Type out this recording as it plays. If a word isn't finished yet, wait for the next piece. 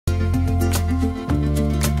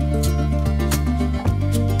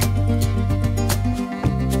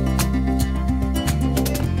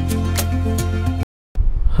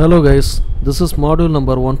Hello guys, this is module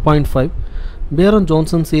number 1.5 Beer and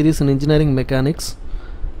Johnston series in engineering mechanics,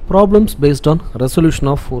 problems based on resolution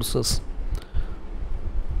of forces.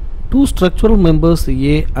 Two structural members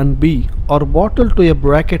A and B are bottled to a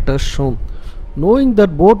bracket as shown. Knowing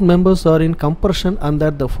that both members are in compression and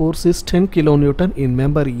that the force is 10 kN in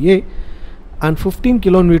member A and 15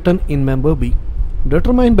 kN in member B,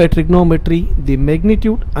 determine by trigonometry the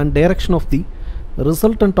magnitude and direction of the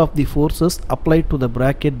resultant of the forces applied to the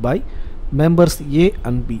bracket by members A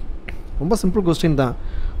and B. ரொம்ப simple question தான்,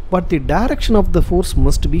 but the direction of the force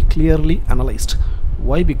must be clearly analyzed.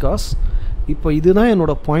 Why? Because இப்போ இதுதான்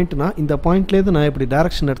என்னோட பாயிண்ட்னா, இந்த பாயிண்ட்லேருந்து நான் இப்படி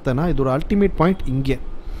direction எடுத்தேன்னா இதோட அல்டிமேட் பாயிண்ட் இங்கே.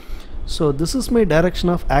 So this is my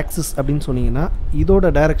direction of axis அப்படின்னு சொன்னீங்கன்னா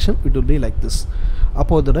இதோட direction it will be like this.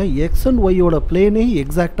 அப்போது இதோட எக்ஸ் அண்ட் ஒய்யோட பிளேனே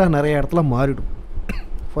எக்ஸாக்டாக நிறைய இடத்துல மாறிடும்.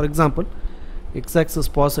 For example X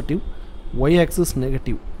axis positive, y axis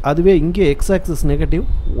negative, அதுவே இங்கே x axis negative,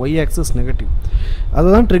 y axis negative.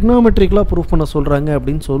 அதுதான் trigonometrically proof பண்ண சொல்கிறாங்க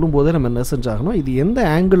அப்படின்னு சொல்லும்போதே நம்ம என்ன செஞ்சாகணும், இது எந்த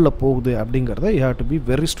ஆங்கிளில் போகுது அப்படிங்கிறத you have to be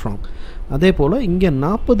very strong. அதே போல் இங்கே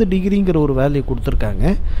 40 டிகிரிங்கிற ஒரு வேல்யூ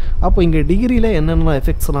கொடுத்துருக்காங்க. அப்போ இங்கே டிகிரியில் என்னென்ன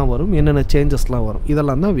எஃபெக்ட்ஸ்லாம் வரும், என்னென்ன சேஞ்சஸ்லாம் வரும்,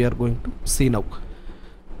 இதெல்லாம் தான் we are going to see now.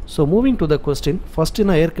 So moving to the question, first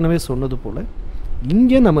நான் ஏற்கனவே சொன்னது போல்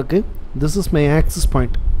இங்கே நமக்கு this is my axis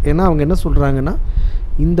point. ஏன்னா அவங்க என்ன சொல்கிறாங்கன்னா,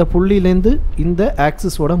 இந்த புள்ளியிலேருந்து இந்த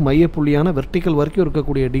ஆக்சிஸோட மைய புள்ளியான வெர்டிக்கல் வரைக்கும்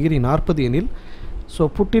இருக்கக்கூடிய டிகிரி 40 எனில், so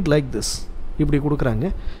put it like this, இப்படி கொடுக்குறாங்க.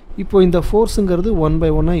 இப்போது இந்த ஃபோர்ஸுங்கிறது 1 by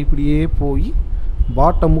 1 இப்படியே போய்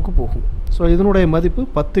பாட்டமுக்கு போகும். ஸோ இதனுடைய மதிப்பு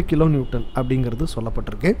 10 kN அப்படிங்கிறது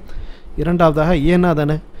சொல்லப்பட்டிருக்கு. இரண்டாவதாக ஏன்னா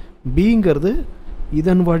தானே பிங்கிறது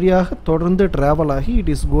இதன் வழியாக தொடர்ந்து ட்ராவல் ஆகி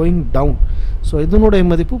it is going down. So இதனுடைய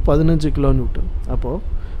மதிப்பு 15 kN. அப்போது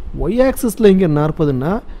ஒய் ஆக்சிஸில் இங்கே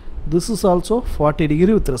 40ன்னா this is also 40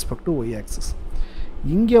 degree with respect to y axis.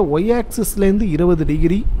 இங்கே y axis லேந்து 20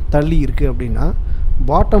 டிகிரி தள்ளி இருக்குது அப்படின்னா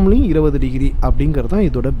பாட்டம்லையும் 20 டிகிரி அப்படிங்கிறது தான்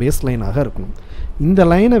இதோட பேஸ் லைனாக இருக்கணும். இந்த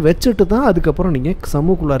லைனை வச்சுட்டு தான் அதுக்கப்புறம் நீங்கள்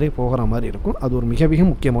சமூக்குள்ளாரே போகிற மாதிரி இருக்கும். அது ஒரு மிக மிக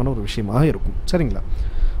முக்கியமான ஒரு விஷயமாக இருக்கும். சரிங்களா?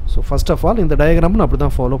 ஸோ ஃபர்ஸ்ட் ஆஃப் ஆல் இந்த டயக்ராம் நான் அப்படி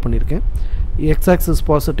தான் ஃபாலோ பண்ணியிருக்கேன். X axis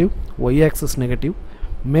positive, Y axis negative,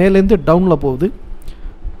 மேலேருந்து டவுனில் போகுது.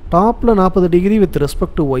 டாப்பில் 40 degree with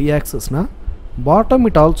respect to Y ஆக்சிஸ்னால் bottom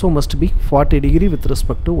it also must be 40 degree with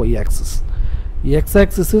respect to y axis. X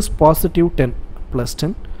axis is positive 10 plus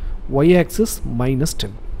 10, y axis minus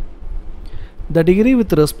 10. The degree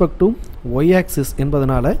with respect to y axis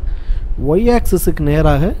என்பதனால y axis க்கு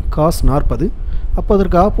நேராக cos 40, அப்போ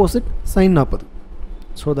அதற்கு opposite sin 40.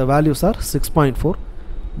 So the values are 6.4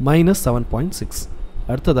 minus 7.6.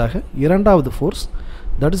 அடுத்ததாக இரண்டாவது force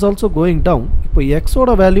that is also going down. இப்போ x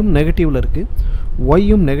ஓட வேல்யூம் நெகட்டிவ்ல இருக்குது, y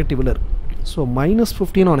யும் நெகட்டிவ்ல இருக்குது. So minus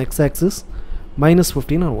 15 on x axis, minus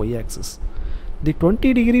 15 on y axis. The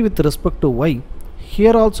 20 degree with respect to y,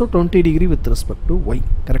 here also 20 degree with respect to y.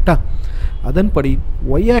 கரெக்டா? அதன்படி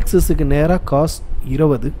y axis க்கு நேராக cos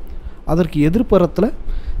 20, அதற்கு எதிர்ப்புறத்தில்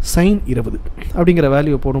sin 20 அப்படிங்கிற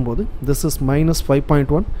வேல்யூ போடும்போது this is minus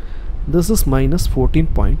 5.1, this is minus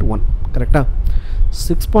 14.1. கரெக்டா?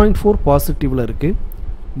 6.4 பாசிட்டிவ்ல இருக்குது,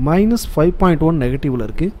 minus 5.1 நெகட்டிவ்ல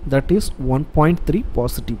இருக்குது, that is 1.3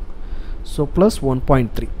 positive. So plus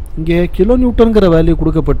 1.3. இங்கே கிலோ நியூட்டனுங்கிற வேல்யூ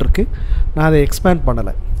கொடுக்கப்பட்டிருக்கு. நான் அதை எக்ஸ்பேண்ட்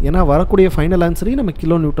பண்ணலை, ஏன்னா வரக்கூடிய ஃபைனல் ஆன்சரையும் நம்ம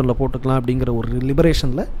கிலோ நியூட்டனில் போட்டுக்கலாம் அப்படிங்கிற ஒரு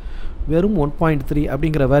லிபரேஷனில் வெறும் 1.3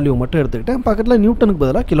 அப்படிங்கிற வேல்யூ மட்டும் எடுத்துக்கிட்டேன். பக்கத்தில் நியூட்டனுக்கு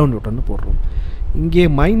பதிலாக கிலோ நியூட்டன் போடுறோம். இங்கே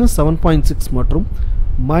minus 7.6 மற்றும்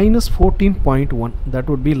minus 14.1, that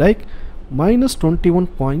would be like minus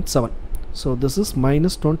 21.7. So this is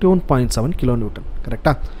minus 21.7 kilo Newton.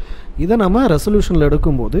 கரெக்டாக? இதை நம்ம ரெசல்யூஷனில்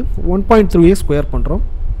எடுக்கும்போது 1.3 ஸ்கொயர் பண்ணுறோம்,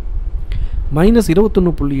 minus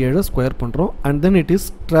 21.7 ஸ்கொயர் பண்ணுறோம், and then it is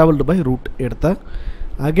travelled by root எடுத்தால்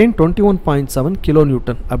அகெயின் 21.7 கிலோ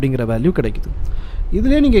நியூட்டன் அப்படிங்கிற வேல்யூ கிடைக்குது.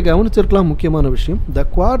 இதிலே நீங்கள் கவனிச்சிருக்கலாம் முக்கியமான விஷயம், த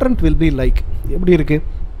குவாட்ரண்ட் வில் பி லைக் எப்படி இருக்குது,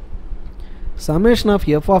 summation of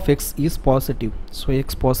F of X is positive, so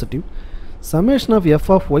X positive, summation of F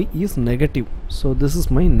of Y is negative, so this is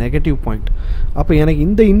my negative point. அப்போ எனக்கு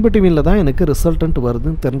இந்த இன்பிட்வீனில் தான் எனக்கு ரிசல்டன்ட்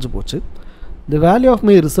வருதுன்னு தெரிஞ்சு போச்சு. The value of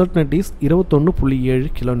my resultant is 21.7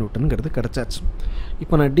 kN கிடச்சாச்சு.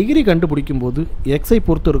 இப்போ நான் டிகிரி கண்டுபிடிக்கும்போது எக்ஸை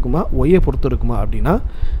பொறுத்து இருக்குமா ஒய்யை பொறுத்து இருக்குமா அப்படின்னா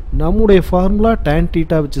நம்முடைய formula tan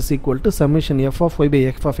theta which is equal to summation f of y by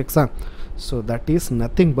f of x. So that is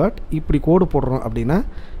nothing but இப்படி கோடு போடுறோம் அப்படின்னா,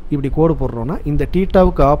 இப்படி கோடு போடுறோன்னா இந்த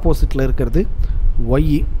தீட்டாவுக்கு ஆப்போசிட்டில் இருக்கிறது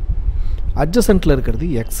ஒய், அட்ஜசன்ட்டில் இருக்கிறது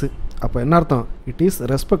எக்ஸு. அப்போ என்ன அர்த்தம், it is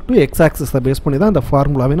respect to X ஆக்சிஸை base பண்ணி தான் இந்த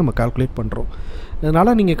ஃபார்முலாவை நம்ம கால்குலேட் பண்ணுறோம். அதனால்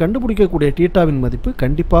நீங்கள் கண்டுபிடிக்கக்கூடிய தீட்டாவின் மதிப்பு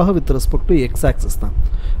கண்டிப்பாக with respect to X axis தான்.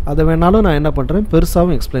 அதை வேணாலும் நான் என்ன பண்ணுறேன்,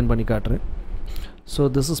 பெருசாகவும் எக்ஸ்பிளைன் பண்ணி காட்டுறேன். So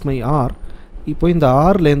this is my R. இப்போ இந்த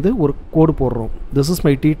ஆர்லேருந்து ஒரு கோடு போடுறோம். திஸ் இஸ்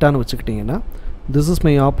மை டீட்டான்னு வச்சுக்கிட்டிங்கன்னா this is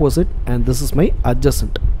my opposite and this is my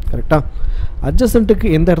adjacent. கரெக்டாக? அட்ஜசண்ட்டுக்கு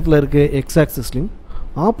எந்த இடத்துல இருக்குது? எக்ஸ் ஆக்சிஸ்லையும்,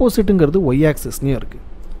 ஆப்போசிட்டுங்கிறது ஒய் ஆக்சிஸ்லையும் இருக்குது.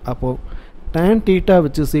 அப்போது tan theta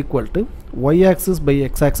which is equal to y axis by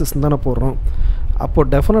x axis தானே போடுறோம். அப்போது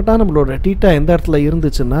டெஃபினட்டாக நம்மளோட டீட்டா எந்த இடத்துல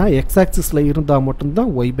இருந்துச்சுன்னா எக்ஸ் ஆக்சிஸில் இருந்தால் மட்டும்தான்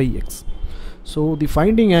Y by X. So the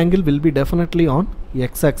finding angle will be definitely on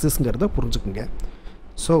X ஆக்சிஸ்ங்கிறத புரிஞ்சுக்குங்க.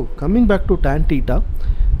 So coming back to tan theta,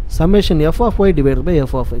 summation F of Y divide by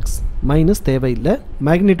F of X minus தேவையில்லை,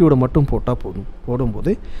 மேக்னிடியூடை மட்டும் போட்டால்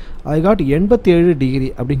போடும்போது ஐ காட் 87 டிகிரி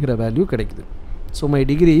அப்படிங்கிற value கிடைக்குது. So my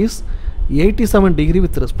degree is 87 degree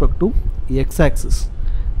with respect to X axis.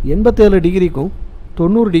 87 டிகிரிக்கும்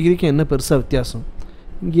 90 டிகிரிக்கும் என்ன பெருசாக வித்தியாசம்?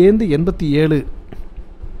 இங்கேருந்து 87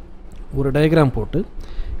 ஒரு டயக்ராம் போட்டு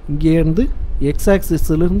இங்கேருந்து எக்ஸ்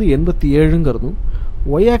ஆக்சிஸ்லேருந்து 87ங்கிறதும்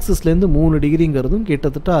ஒய் ஆக்சிஸ்லேருந்து 3 டிகிரிங்கிறதும்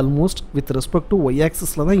கிட்டத்தட்ட almost with respect to Y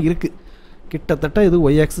ஆக்சிஸில் தான் இருக்குது. கிட்டத்தட்ட இது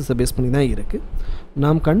ஒய் ஆக்சிஸை பேஸ் பண்ணி தான் இருக்குது.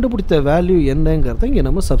 நாம் கண்டுபிடித்த வேல்யூ என்னங்கிறத இங்கே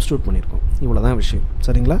நம்ம சப்ஸ்டியூட் பண்ணியிருக்கோம். இவ்வளோ தான் விஷயம்.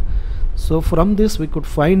 சரிங்களா? So from this we could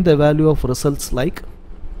find the value of results like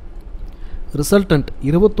resultant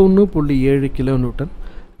 21.7 kN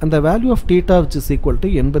and the value of theta which is equal to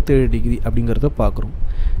 87 degree அப்படிங்கிறத பார்க்குறோம்.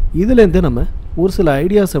 இதிலேருந்து நம்ம ஒரு சில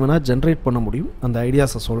ஐடியாஸை வேணால் ஜென்ரேட் பண்ண முடியும். அந்த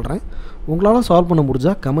ஐடியாஸை சொல்கிறேன், உங்களால் சால்வ் பண்ண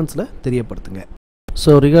முடிஞ்சால் கமெண்ட்ஸில் தெரியப்படுத்துங்க.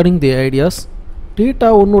 ஸோ ரிகார்டிங் தி ஐடியாஸ், theta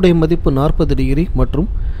 1 மதிப்பு 40 டிகிரி மற்றும்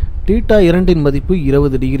theta 2 மதிப்பு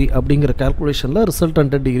 20 டிகிரி அப்படிங்கிற கால்குலேஷனில்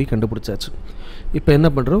ரிசல்டன்ட் டிகிரி கண்டுபிடிச்சாச்சு. இப்போ என்ன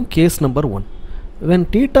பண்ணுறோம்? Case number 1, when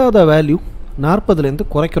theta the value 40லேருந்து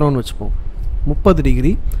குறைக்கிறோன்னு வச்சுப்போம் 30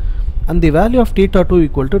 degree and the value of theta 2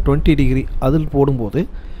 equal to 20 degree அதில் போடும்போது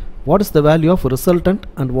what is the value of resultant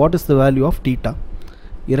and what is the value of theta?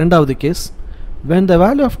 இரண்டாவது case, when the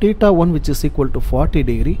value of theta 1 which is equal to 40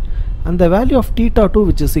 degree and the value of theta 2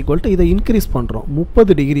 which is equal to இதை increase பண்ணுறோம்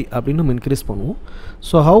 30 degree அப்படின்னு நம்ம increase பண்ணுவோம்.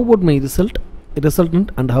 So how would my resultant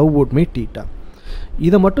and how would my theta?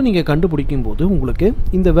 இதை மட்டும் நீங்கள் கண்டுபிடிக்கும் போது உங்களுக்கு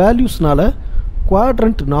இந்த வேல்யூஸ்னால்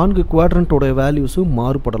குவாட்ரண்ட் 4 குவாட்ரண்ட்டோட வேல்யூஸும்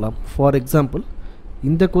மாறுபடலாம். ஃபார் எக்ஸாம்பிள்,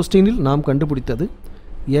 இந்த கொஸ்டினில் நாம் கண்டுபிடித்தது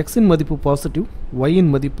எக்ஸின் மதிப்பு பாசிட்டிவ்,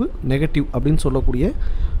 ஒய்யின் மதிப்பு நெகட்டிவ் அப்படின்னு சொல்லக்கூடிய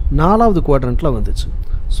 4வது குவாட்ரண்ட்டில் வந்துச்சு.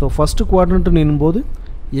 ஸோ ஃபஸ்ட்டு குவாட்ரண்ட்னு எனும்போது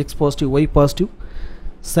X positive Y positive,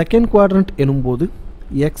 second quadrant எனும்போது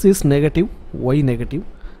X is negative Y negative,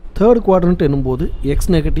 third quadrant எனும்போது எக்ஸ்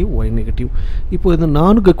நெகட்டிவ் ஒய் நெகட்டிவ். இப்போ இந்த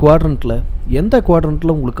 4 குவாட்ரண்ட்டில் எந்த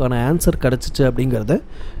குவாட்ரண்ட்டில் உங்களுக்கான ஆன்சர் கிடச்சிச்சு அப்படிங்கிறத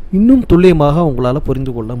இன்னும் துல்லியமாக உங்களால்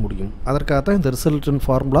புரிந்து கொள்ள முடியும். அதற்காக தான் இந்த ரிசல்டன்ட்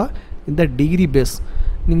ஃபார்முலா, இந்த டிகிரி பேஸ்.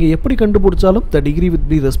 நீங்கள் எப்படி கண்டுபிடிச்சாலும் த degree with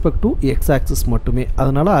B respect to X axis மட்டுமே.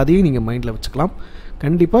 அதனால் அதையும் நீங்கள் மைண்டில் வச்சுக்கலாம்.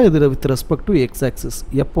 கண்டிப்பாக இது with respect to X axis.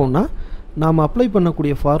 எப்போன்னா நாம் அப்ளை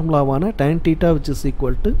பண்ணக்கூடிய ஃபார்முலாவான tan theta which is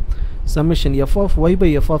equal to summation f of y by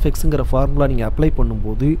f of xங்கிற formula நீங்கள் அப்ளை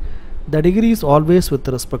பண்ணும்போது த degree is always with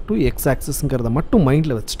respect to X ஆக்சிஸ்ங்கிறத மட்டும்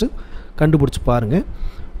மைண்டில் வச்சுட்டு கண்டுபிடிச்சி பாருங்கள்.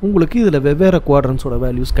 உங்களுக்கு இதில் வெவ்வேறு குவாட்ரன்ஸோட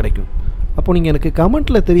வேல்யூஸ் கிடைக்கும். அப்போ நீங்கள் எனக்கு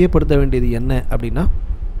கமெண்ட்டில் தெரியப்படுத்த வேண்டியது என்ன அப்படின்னா,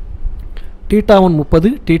 theta 1 30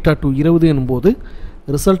 theta 2 20 எனும்போது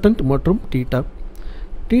ரிசல்டன்ட் மற்றும்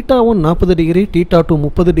theta 1 40 degree theta 2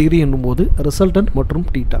 30 degree என்னும்போது resultant மற்றும்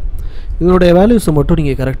theta. இதனுடைய வேல்யூஸை மட்டும்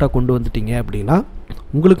நீங்கள் கரெக்டாக கொண்டு வந்துட்டீங்க அப்படின்னா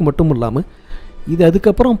உங்களுக்கு மட்டும் இல்லாமல் இது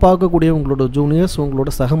அதுக்கப்புறம் பார்க்கக்கூடிய உங்களோட ஜூனியர்ஸ், உங்களோட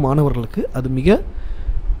சக மாணவர்களுக்கு அது மிக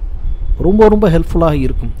ரொம்ப ஹெல்ப்ஃபுல்லாக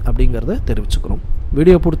இருக்கும் அப்படிங்கிறத தெரிவிச்சுக்கிறோம்.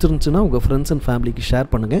 வீடியோ பிடிச்சிருந்துச்சுன்னா உங்கள் ஃப்ரெண்ட்ஸ் அண்ட் ஃபேமிலிக்கு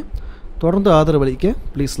ஷேர் பண்ணுங்கள். தொடர்ந்து ஆதரவளிக்க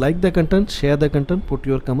please like the content, share the content, put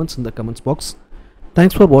your comments in the comments box.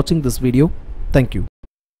 Thanks for வாட்சிங் திஸ் வீடியோ. தேங்க்யூ.